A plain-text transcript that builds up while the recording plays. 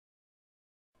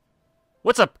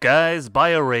What's up, guys?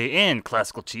 BioHRay and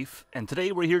ClassicalChief, and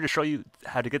today we're here to show you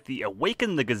how to get the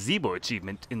Awaken the Gazebo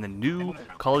Achievement in the new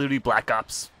Call of Duty Black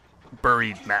Ops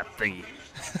buried map thingy.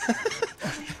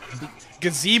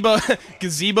 Gazebo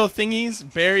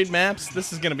thingies, buried maps.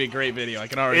 This is gonna be a great video. I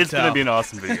can already tell. It's gonna be an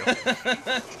awesome video.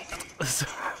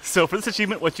 So for this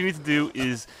achievement, what you need to do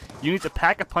is you need to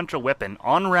pack-a-punch a weapon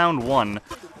on round 1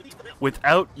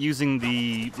 without using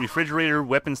the refrigerator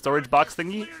weapon storage box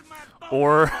thingy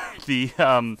or the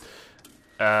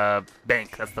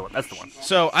bank. That's the one.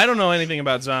 So I don't know anything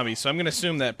about zombies, so I'm gonna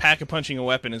assume that pack-a-punching a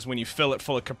weapon is when you fill it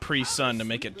full of Capri Sun to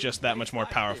make it just that much more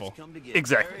powerful.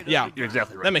 Exactly. Yeah, you're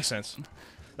exactly right. That makes sense.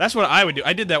 That's what I would do.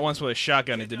 I did that once with a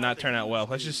shotgun. It did not turn out well.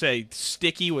 Let's just say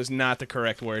sticky was not the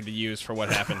correct word to use for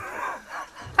what happened.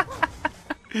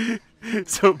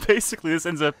 So basically, this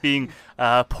ends up being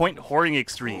point hoarding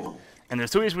extreme. And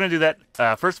there's 2 ways we're going to do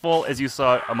that. First of all, as you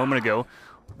saw a moment ago,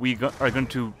 we are going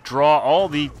to draw all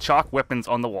the chalk weapons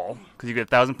on the wall, because you get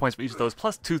 1,000 points for each of those,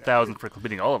 plus 2,000 for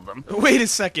completing all of them. Wait a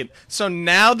second. So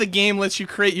now the game lets you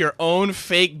create your own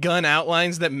fake gun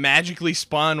outlines that magically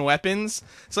spawn weapons?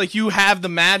 It's like you have the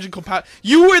magical power.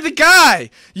 You were the guy!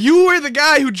 You were the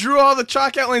guy who drew all the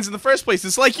chalk outlines in the first place.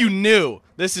 It's like you knew.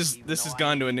 This has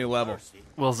gone to a new level.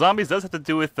 Well, zombies does have to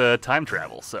do with time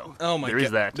travel, so oh my there God.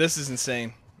 is that. This is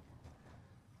insane.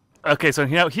 Okay, so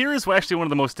now here is actually one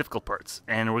of the most difficult parts,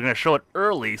 and we're going to show it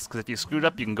early, because if you screwed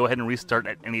up, you can go ahead and restart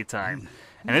at any time.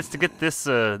 And it's to get this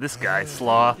this guy,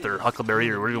 Sloth, or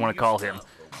Huckleberry, or whatever you want to call him,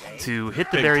 to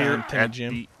hit the barrier at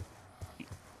the...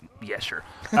 Yeah, sure.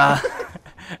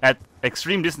 At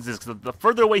extreme distances, because the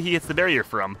further away he hits the barrier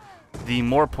from, the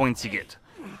more points you get.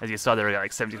 As you saw there, I got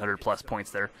like 1,700 plus points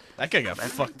there. That guy got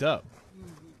fucked up.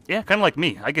 Yeah, kind of like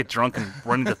me. I get drunk and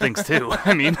run into things too.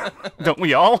 I mean, don't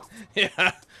we all?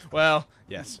 Yeah. Well,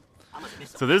 yes.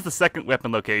 So there's the second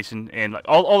weapon location, and like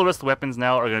all the rest of the weapons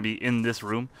now are going to be in this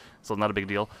room, so not a big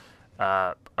deal.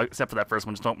 Except for that first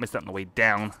one, just don't miss that on the way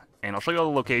down. And I'll show you all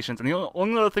the locations. And the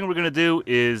only other thing we're going to do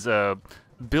is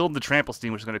build the trample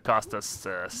steam, which is going to cost us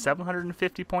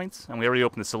 750 points. And we already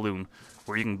opened the saloon,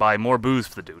 where you can buy more booze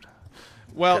for the dude.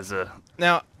 Well,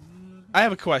 now, I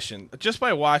have a question. Just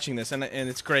by watching this, and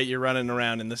it's great you're running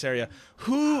around in this area,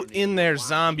 who in their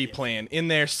zombie plan, in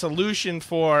their solution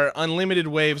for unlimited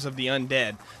waves of the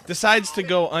undead, decides to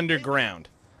go underground?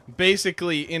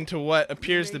 Basically into what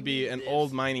appears to be an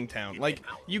old mining town. Like,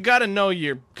 you gotta know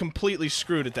you're completely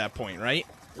screwed at that point, right?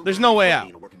 There's no way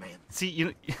out.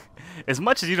 See, as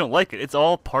much as you don't like it, it's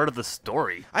all part of the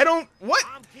story. I don't... What?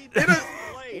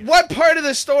 What part of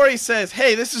the story says,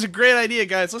 hey, this is a great idea,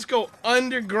 guys, let's go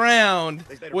underground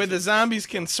where the zombies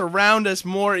can surround us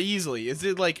more easily? Is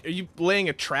it like, are you laying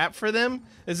a trap for them?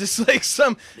 Is this like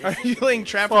some... Are you laying a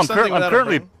trap for something I'm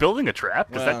currently building a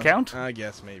trap. Does that count? I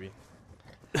guess, maybe.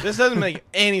 This doesn't make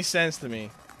any sense to me.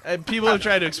 People have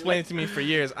tried to explain it to me for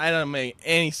years. I don't make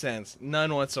any sense.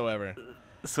 None whatsoever.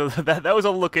 So that was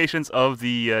all the locations of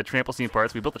the trample steam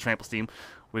parts. We built the trample steam.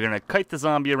 We're going to kite the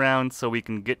zombie around so we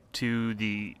can get to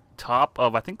the top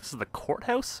of, I think this is the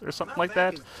courthouse or something like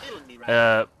that.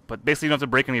 But basically you don't have to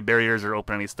break any barriers or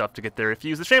open any stuff to get there if you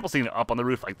use the trample steam up on the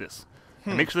roof like this.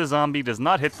 And make sure the zombie does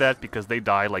not hit that because they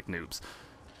die like noobs.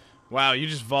 Wow, you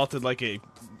just vaulted like a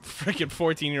freaking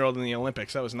 14-year-old in the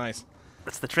Olympics. That was nice.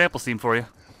 That's the trample steam for you.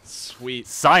 Sweet.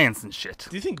 Science and shit.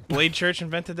 Do you think Blade Church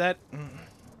invented that?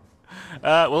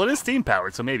 Well, it is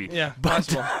steam-powered, so maybe. Yeah, but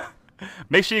possible.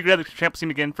 Make sure you grab the trample steam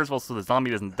again, first of all, so the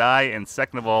zombie doesn't die, and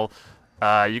second of all,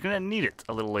 you're going to need it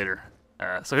a little later.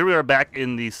 So here we are back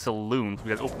in the saloon. We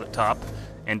got to open the top.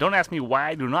 And don't ask me why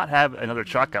I do not have another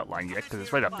chalk outline yet, because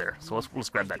it's right up there. So let's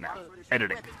grab that now.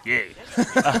 Editing. Yay.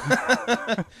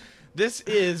 This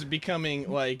is becoming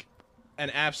like an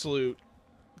absolute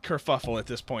kerfuffle at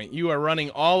this point. You are running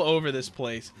all over this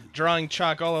place, drawing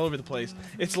chalk all over the place.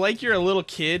 It's like you're a little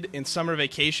kid in summer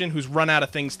vacation who's run out of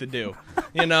things to do.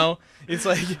 You know, it's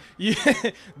like you.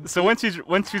 So once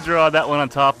you draw that one on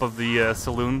top of the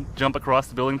saloon, jump across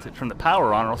the building to turn the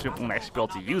power on, or else you won't actually be able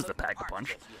to use the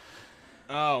pack-a-punch.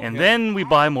 Oh. And then we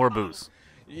buy more booze.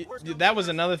 That was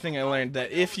another thing I learned,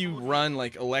 that if you run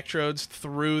like electrodes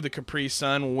through the Capri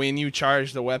Sun when you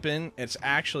charge the weapon, it's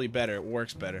actually better. It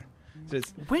works better.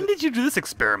 When did you do this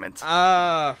experiment?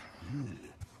 I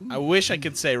wish I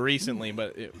could say recently,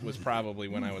 but it was probably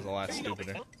when I was a lot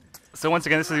stupider. So once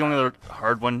again, this is the only other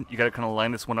hard one. You got to kind of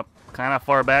line this one up kind of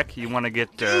far back. You want to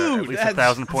get at least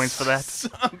 1,000 points for that.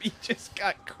 Zombie just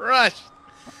got crushed.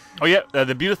 Oh yeah,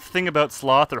 the beautiful thing about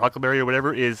Sloth or Huckleberry or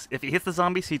whatever is if he hits the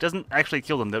zombies, he doesn't actually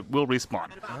kill them. They will respawn.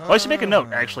 Oh, I should make a note,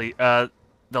 actually.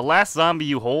 The last zombie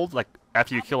you hold, like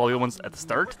after you kill all the other ones at the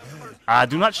start,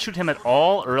 do not shoot him at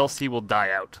all, or else he will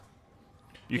die out.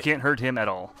 You can't hurt him at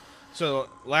all. So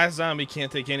last zombie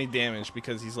can't take any damage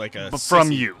because he's like a But from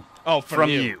sissy. you. Oh, from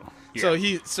you.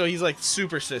 Yeah. So he's like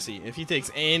super sissy. If he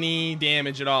takes any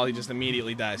damage at all, he just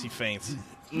immediately dies. He faints.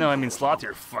 No, I mean Sloth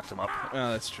here fucked him up.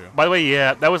 Oh, that's true. By the way,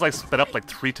 yeah, that was like sped up like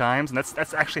 3 times, and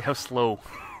that's actually how slow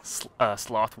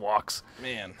Sloth walks.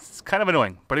 Man, It's kind of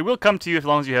annoying, but he will come to you as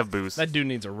long as you have booze. that dude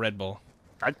needs a Red Bull.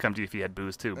 I'd come to you if you had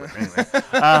booze too, but anyway.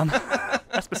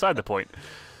 That's beside the point.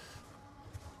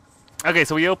 Okay,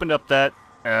 so we opened up that.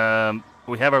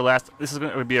 We have our last. This is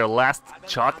going to be our last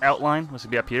chalk outline. This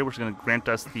will be up here, which is going to grant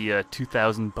us the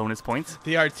 2,000 bonus points.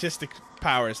 The artistic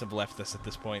powers have left us at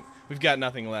this point. We've got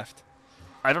nothing left.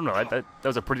 I don't know. That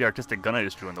was a pretty artistic gun I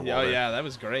just drew in the wall. Oh there. yeah, that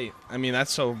was great. I mean,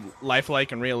 that's so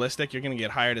lifelike and realistic. You're gonna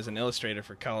get hired as an illustrator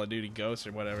for Call of Duty Ghosts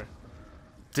or whatever.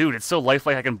 Dude, it's so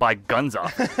lifelike I can buy guns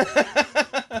off.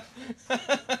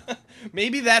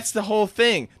 Maybe that's the whole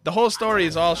thing. The whole story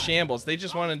is all shambles. They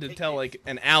just wanted to tell like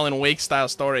an Alan Wake style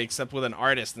story, except with an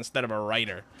artist instead of a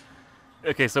writer.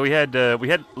 Okay, so we had a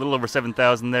little over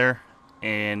 7,000 there,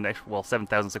 and well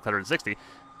 7,660.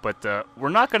 But we're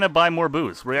not going to buy more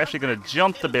booze. We're actually going to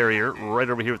jump the barrier right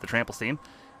over here with the trample steam,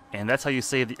 and that's how you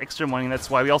save the extra money. And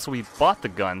that's why we bought the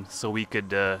gun so we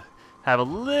could have a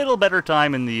little better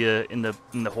time in the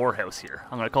whorehouse here.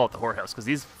 I'm going to call it the whorehouse because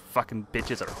these fucking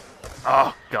bitches are.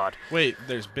 Oh God. Wait,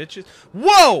 there's bitches.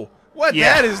 Whoa! What?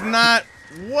 Yeah. That is not.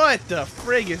 What the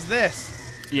frig is this?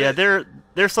 Yeah,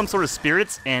 they're some sort of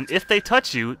spirits, and if they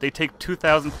touch you, they take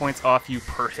 2,000 points off you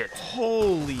per hit.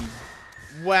 Holy,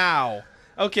 wow.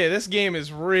 Okay, this game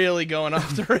is really going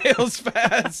off the rails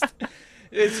fast.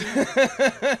 It's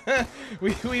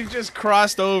we've just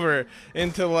crossed over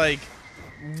into like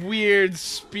weird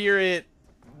spirit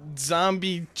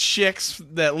zombie chicks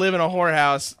that live in a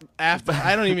whorehouse. After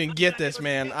I don't even get this,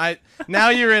 man. Now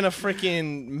you're in a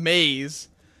freaking maze.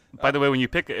 By the way, when you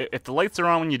pick, if the lights are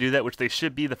on when you do that, which they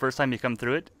should be the first time you come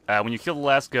through it, when you kill the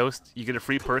last ghost, you get a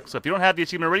free perk. So if you don't have the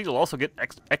achievement already, you'll also get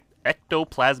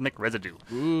ectoplasmic residue.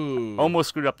 Ooh. Almost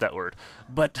screwed up that word.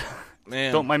 But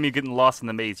Man. Don't mind me getting lost in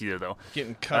the maze either, though.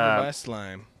 Getting covered by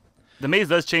slime. The maze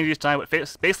does change each time, but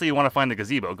basically you want to find the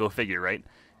gazebo. Go figure, right?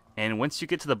 And once you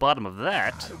get to the bottom of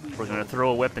that, we're going to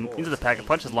throw a weapon into the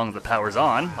pack-a-punch as long as the power's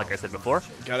on, like I said before.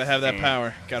 Gotta have that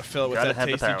power. Gotta fill it with that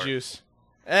tasty juice.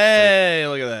 Hey,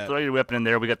 look at that. Throw your weapon in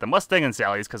there. We got the Mustang and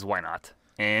Sally's, because why not?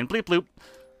 And bleep bloop.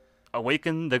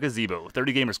 Awaken the Gazebo.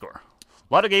 30 gamer score.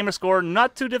 A lot of gamer score.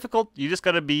 Not too difficult. You just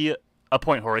got to be a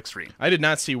point horror extreme. I did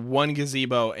not see one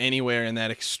gazebo anywhere in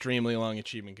that extremely long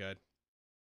achievement guide.